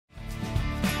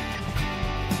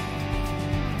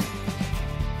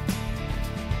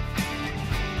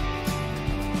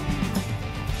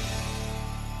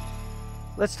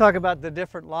Let's talk about the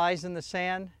different lies in the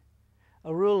sand.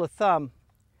 A rule of thumb,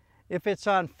 if it's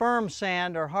on firm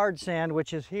sand or hard sand,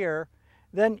 which is here,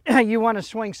 then you want to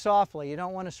swing softly. You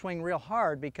don't want to swing real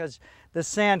hard because the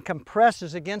sand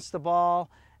compresses against the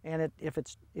ball, and if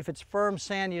it's firm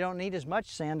sand, you don't need as much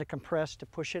sand to compress to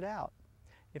push it out.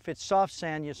 If it's soft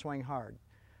sand, you swing hard.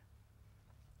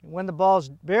 When the ball's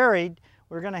buried,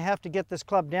 we're going to have to get this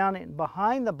club down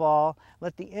behind the ball,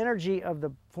 let the energy of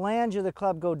the flange of the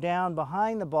club go down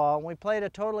behind the ball, and we play it a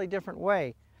totally different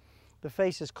way. The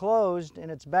face is closed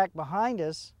and it's back behind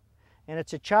us, and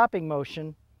it's a chopping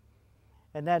motion,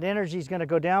 and that energy is going to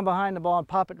go down behind the ball and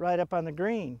pop it right up on the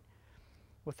green.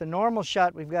 With the normal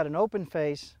shot, we've got an open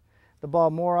face, the ball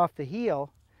more off the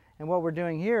heel, and what we're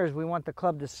doing here is we want the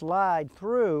club to slide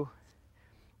through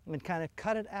and kind of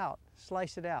cut it out,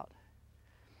 slice it out.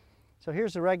 So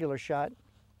here's the regular shot.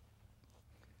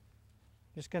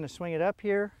 Just going to swing it up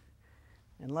here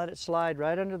and let it slide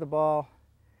right under the ball.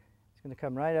 It's going to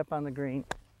come right up on the green.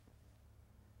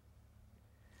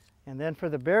 And then for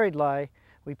the buried lie,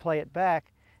 we play it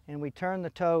back and we turn the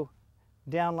toe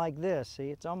down like this. See,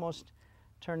 it's almost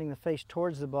turning the face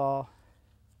towards the ball.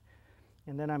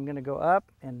 And then I'm going to go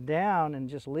up and down and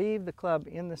just leave the club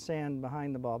in the sand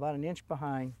behind the ball, about an inch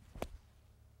behind.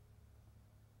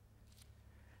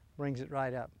 Brings it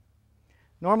right up.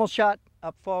 Normal shot,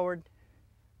 up forward,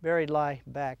 buried lie,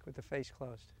 back with the face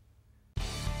closed.